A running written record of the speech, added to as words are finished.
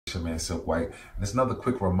Your man Silk White. And it's another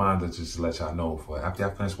quick reminder just to let y'all know, for after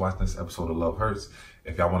y'all finish watching this episode of Love Hurts,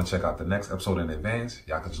 if y'all want to check out the next episode in advance,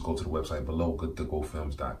 y'all can just go to the website below,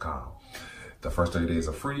 goodtogofilms.com. The first 30 days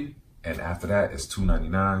are free, and after that it's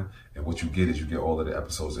 $2.99, and what you get is you get all of the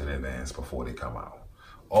episodes in advance before they come out.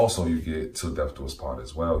 Also, you get Till Death Do Us Part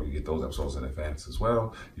as well. You get those episodes in advance as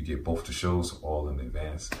well. You get both the shows all in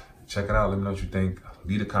advance. Check it out. Let me know what you think.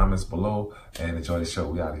 Leave the comments below and enjoy the show.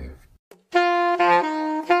 We out here.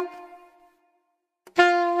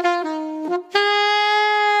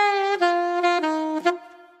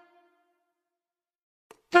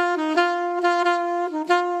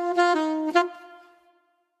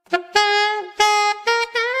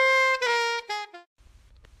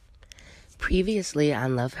 Previously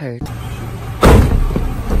on Love Hurts.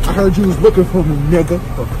 I heard you was looking for me, nigga.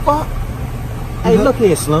 The fuck? Hey, look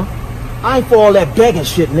here, Slim. I ain't for all that begging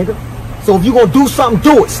shit, nigga. So if you gonna do something,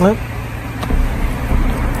 do it, Slim.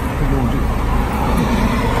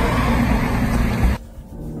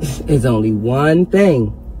 It's only one thing.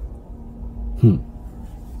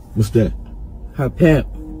 What's that? Her pimp.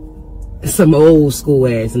 Some old school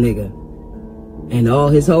ass nigga. And all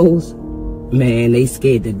his hoes, man, they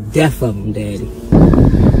scared to death of him, daddy.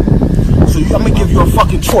 So I'm gonna give you a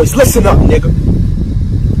fucking choice. Listen up, nigga.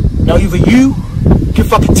 Now either you can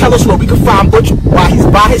fucking tell us where we can find Butch while he's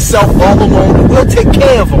by himself all alone, and we'll take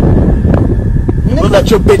care of him. We'll let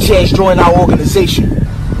your bitch ass join our organization.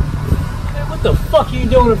 Man, what the fuck are you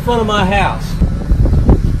doing in front of my house?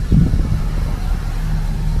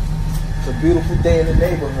 It's a beautiful day in the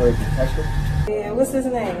neighborhood, Hester. Yeah, what's his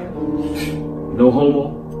name? No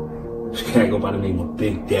homo. This cat go by the name of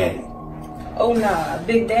Big Daddy. Oh nah,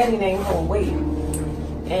 Big Daddy ain't gonna wait.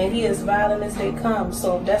 And he is violent as they come,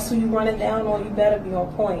 so if that's who you running down on, you better be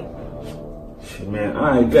on point. Shit, man,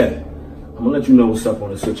 I ain't bet. I'm gonna let you know what's up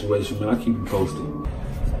on the situation, man. I'll keep you posted.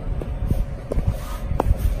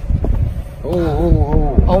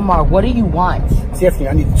 Omar, what do you want? Tiffany,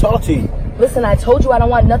 I need to talk to you. Listen, I told you I don't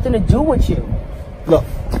want nothing to do with you. Look,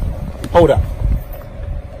 hold up.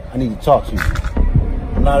 I need to talk to you.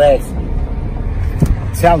 I'm not asking you.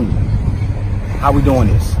 I'm telling you. How we doing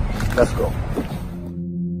this? Let's go.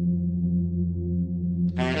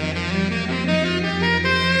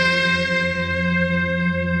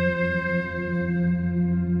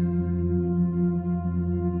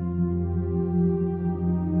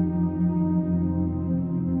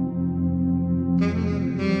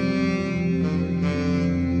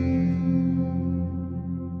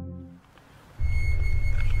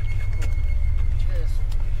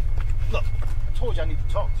 Look, I told you I need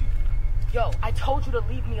to talk to you. Yo, I told you to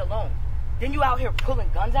leave me alone. Then you out here pulling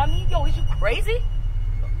guns on me? Yo, is you crazy?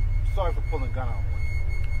 Look, sorry for pulling a gun out on you,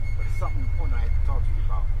 but it's something important I have to talk to you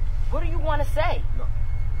about. What do you want to say? Look,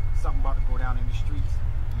 something about to go down in the streets,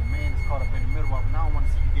 and your man is caught up in the middle of it, and I don't want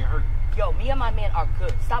to see you get hurt. Yo, me and my man are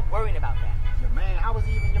good. Stop worrying about that. Your man? How is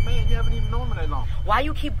he even your man? You haven't even known him that long. Why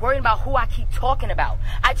you keep worrying about who I keep talking about?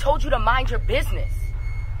 I told you to mind your business.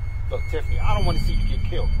 Look, Tiffany, I don't want to see you get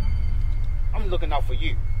killed. I'm looking out for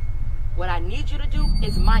you. What I need you to do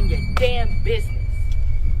is mind your damn business.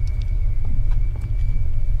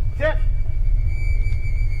 Tiff!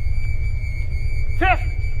 Tiff!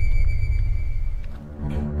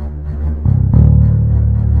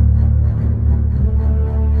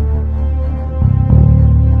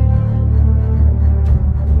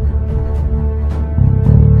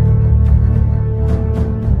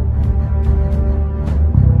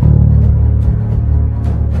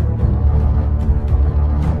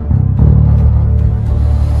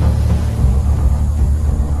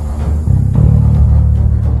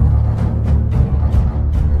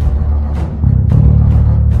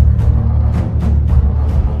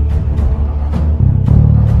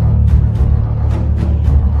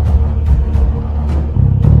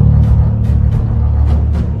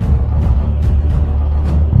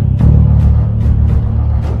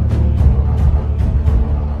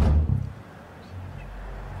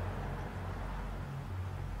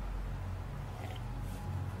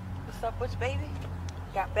 What's up, Butch, baby?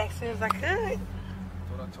 Got back as soon as I could. I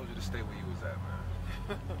told you to stay where you was at,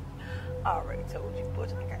 man. I already told you, Butch.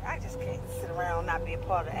 I just can't sit around not be a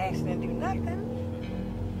part of the action and do nothing.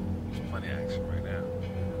 There's plenty of action right now.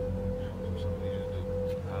 That's what I need you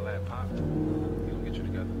to do. Holla at Pop. He'll get you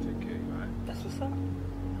together and take care of you, all right? That's what's up.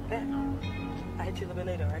 Bet. I'll hit you a little bit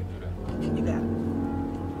later, all right? Do that. You got it.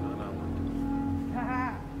 No.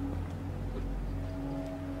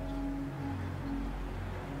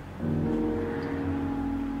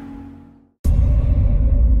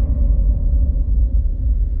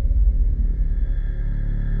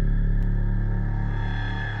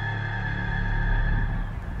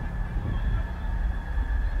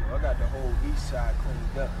 got the whole east side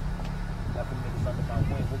cleaned up. Got the niggas under my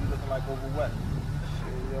wing. What we looking like over west?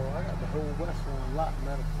 Shit, yo, I got the whole west on lock.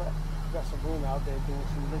 Matter of fact, got some room out there doing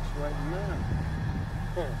some licks right now.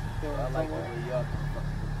 I like the way y'all fucking put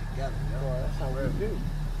together, yo. Boy, that's how we do.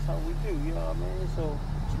 That's how we do, you know what I mean? So,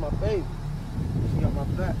 it's my baby. She got my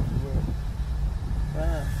back.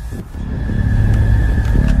 Yeah.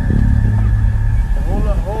 Hold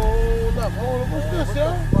up. What's this,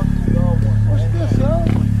 yo? What's this, yo?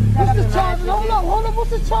 What's the charges? Hold up.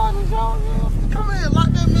 What's the charges, yo? Come here, lock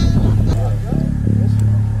that man. What's the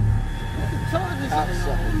charges?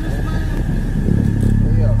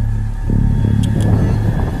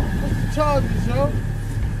 What's the charges, yo?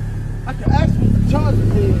 I can ask what the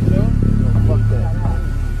charges is, yo. Fuck that.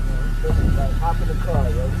 Listen, like, hop in the car,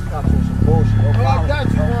 yo. This cop's on some bullshit. Oh, I got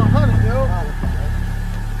you 100, yo.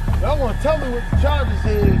 Y'all wanna tell me what the charges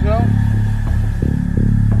is, yo?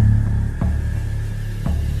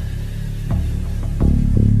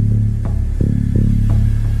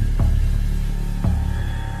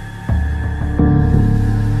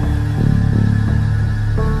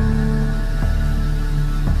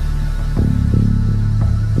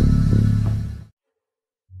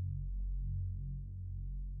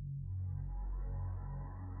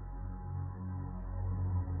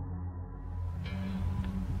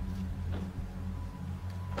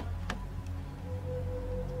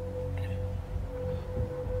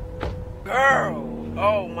 Girl,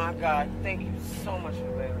 oh my God, thank you so much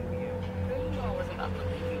for bailing me out. Girl, you know I wasn't about to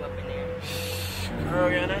leave you up in there. Girl,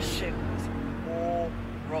 yeah, that shit was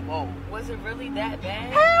horrible. Was it really that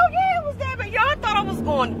bad? Hell yeah, it was that bad. Y'all thought I was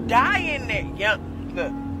going to die in there. Yeah,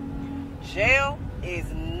 look, jail is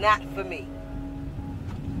not for me.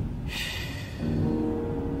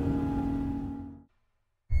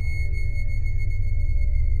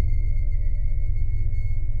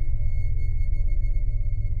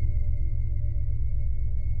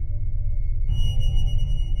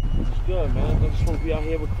 Good, man. They're just supposed to be out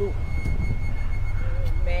here recruiting.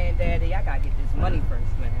 Man, Daddy, I gotta get this money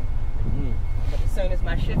first, man. But as soon as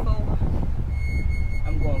my shift over,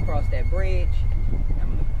 I'm gonna cross that bridge.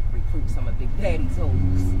 I'm gonna recruit some of Big Daddy's hoes.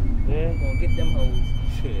 Yeah? I'm gonna get them hoes.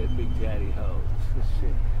 Shit, Big Daddy hoes.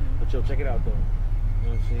 Shit. But yo, check it out though. You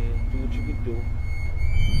know what I'm saying? Do what you can do. You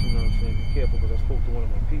know what I'm saying? Be careful, because I spoke to one of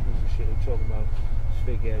my peoples and shit. They talking about this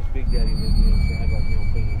fake ass Big Daddy nigga. You know what I'm saying? I got me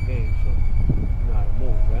on playing your game, so you know how to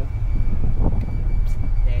move, right?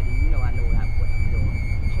 Daddy, you know I know what I'm doing.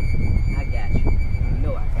 I got you. You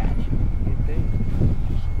know I got you. You think?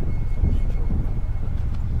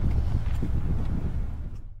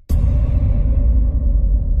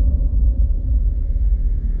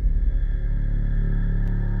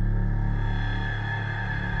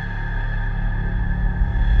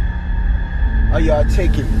 How y'all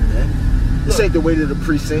taking me, man? This ain't the way to the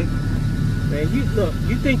precinct. Man,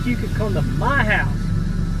 you think you could come to my house,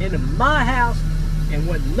 into my house, and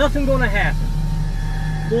what nothing gonna happen?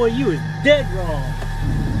 Boy, you is dead wrong.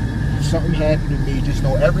 If something happened to me, just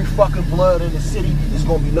know every fucking blood in the city is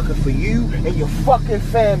gonna be looking for you and your fucking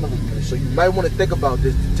family. So you might want to think about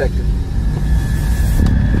this, detective.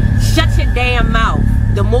 Shut your damn mouth.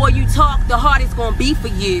 The more you talk, the harder it's gonna be for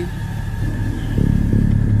you.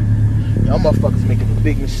 Y'all motherfuckers making a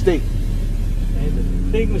big mistake. And the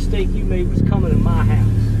big mistake you made was coming to my house.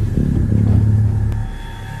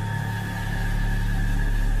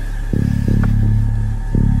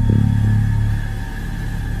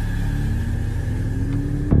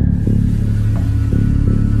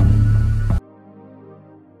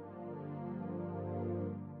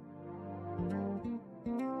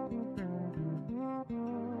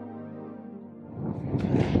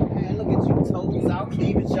 Man, look at you, toes out,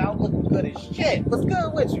 cleavage out, looking good as shit. What's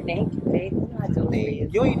good with you? Thank you, babe. You know I do it for you.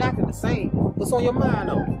 You ain't acting the same. What's on your mind,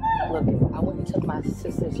 though? Look, I went and took my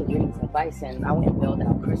sister Sharita's advice and I went and bailed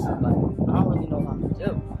out Kristen, but I don't really know what I'm gonna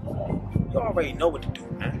do. You already know what to do,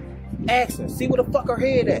 man. Ask her. See where the fuck her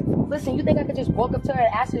head at. Listen, you think I could just walk up to her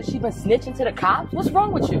and ask her if she been snitching to the cops? What's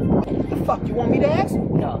wrong with you? The fuck you want me to ask her?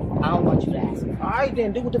 No, I don't want you to ask her. Alright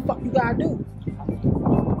then, do what the fuck you gotta do.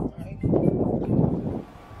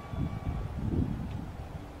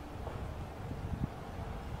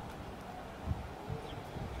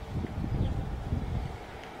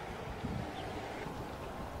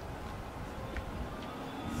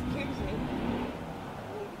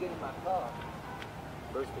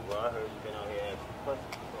 First of all, I heard you've been out here asking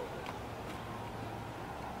questions.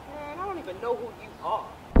 Man, I don't even know who you are.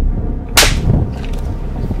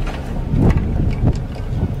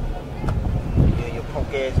 You and your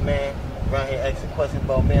punk ass man around here asking questions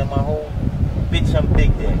about me and my home. Bitch, I'm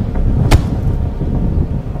Big Daddy.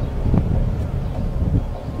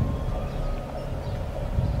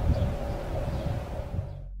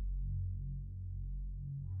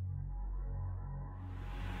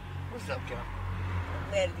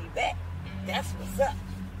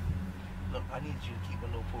 I need you to keep a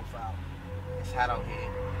low profile. It's hot out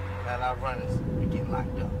here. Let our runners get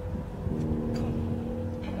locked up.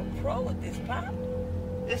 I'm a pro with this, Pop.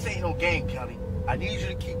 This ain't no game, Kelly. I need you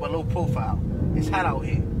to keep a low profile. It's hot out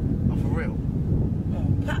here. I'm for real.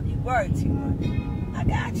 Oh, Pop, you worry too much. I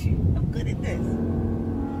got you. I'm good at this.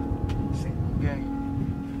 Okay.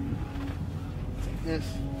 Take this.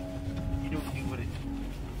 You do what you with it.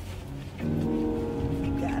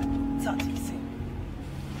 You got it. Talk to you soon.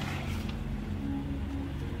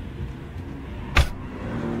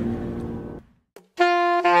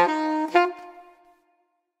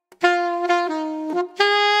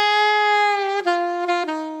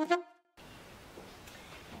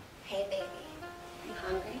 Hey baby, you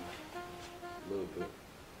hungry? A little bit.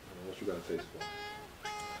 What you got a taste for?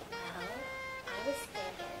 Well, I was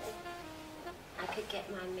thinking I could get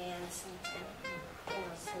my man some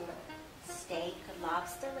steak or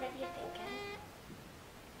lobster, whatever you're thinking.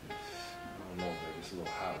 I don't know, baby. It's a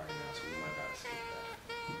little hot right now, so we might gotta skip that.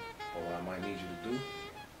 But what I might need you to do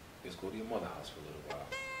is go to your mother's house for a little while.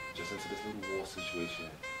 Just until this little war situation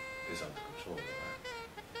is under control, alright?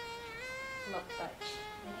 Look, Butch,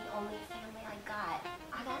 you're the only family I got.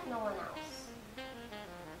 I got no one else.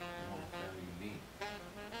 What family you need?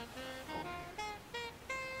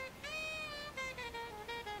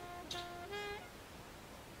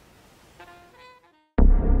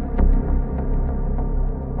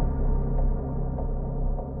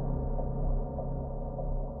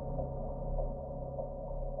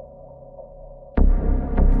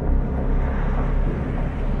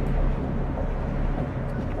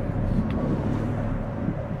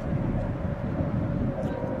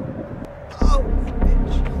 Oh,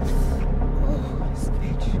 yeah.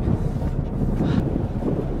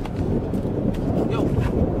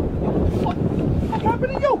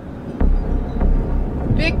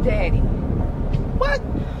 Big Daddy. What?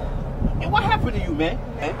 And what happened to you, man?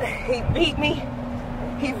 He beat me.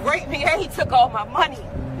 He raped me and he took all my money.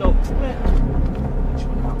 Yo, man.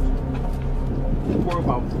 Don't worry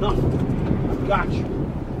about nothing. I got you.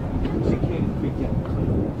 Take care of Big Daddy.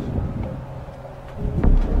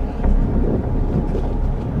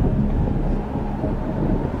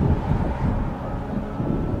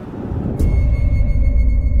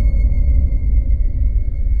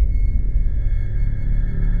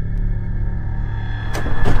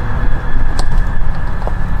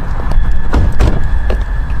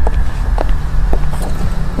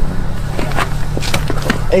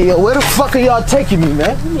 Hey, yo, where the fuck are y'all taking me,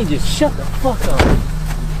 man? You need to shut the fuck up.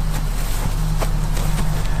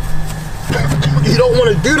 You don't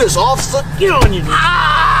want to do this, officer. Get on your knees.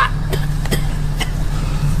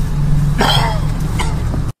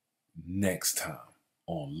 Next time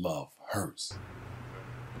on Love Hurts.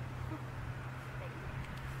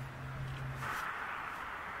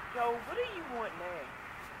 Yo, what do you want now?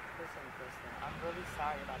 Listen, I'm really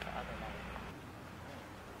sorry about the other night.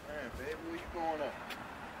 Hey, baby, where you going up?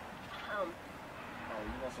 Oh,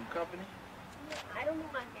 you want some company? Yeah, I don't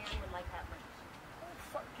think my man would like that much. Oh,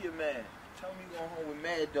 fuck your man. Tell me you going home with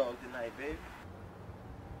Mad Dog tonight, baby.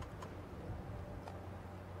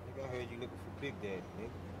 Nigga, I heard you looking for Big Daddy,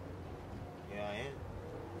 nigga. Yeah, I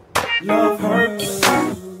am. Love hurts.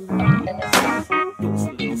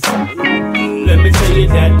 Let me tell you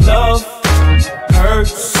that love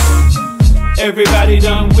hurts. Everybody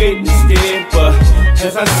done witnessed it, but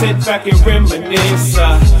as I sit back and reminisce,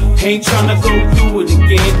 I ain't tryna go through it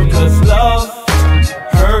again because love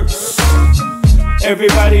hurts.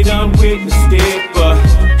 Everybody done witnessed it, but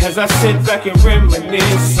as I sit back and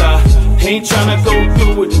reminisce, I ain't tryna go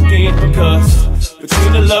through it again because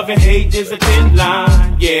between the love and hate there's a thin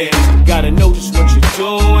line, yeah. Gotta know just what you're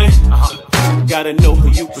doing, gotta know who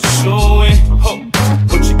you pursuing,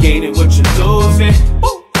 what you're gaining, what you're losing,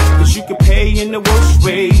 cause you can pay in the worst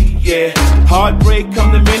way, yeah. Heartbreak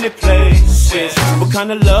come to many places. What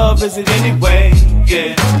kind of love is it anyway,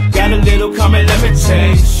 yeah. Got a little coming, let me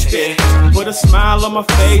taste it. Put a smile on my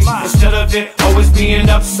face instead of it always being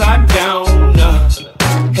upside down.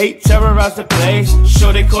 Hate terrorized the place.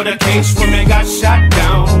 Sure they caught a case, women got shot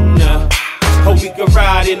down. Hope we can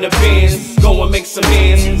ride in the Benz, go and make some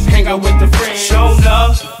ends, hang out with the friends. Show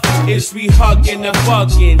love, it's we hugging and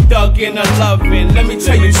bugging, thugging and loving. Let me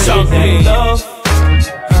tell you something, love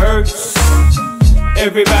hurts.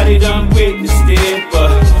 Everybody done witnessed it,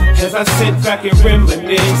 but as I sit back and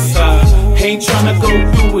reminisce, I ain't tryna go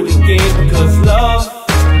through it again because love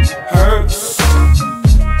hurts.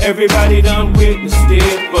 Everybody done witnessed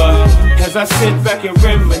it, but as I sit back and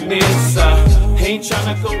reminisce, I ain't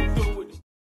tryna go through it.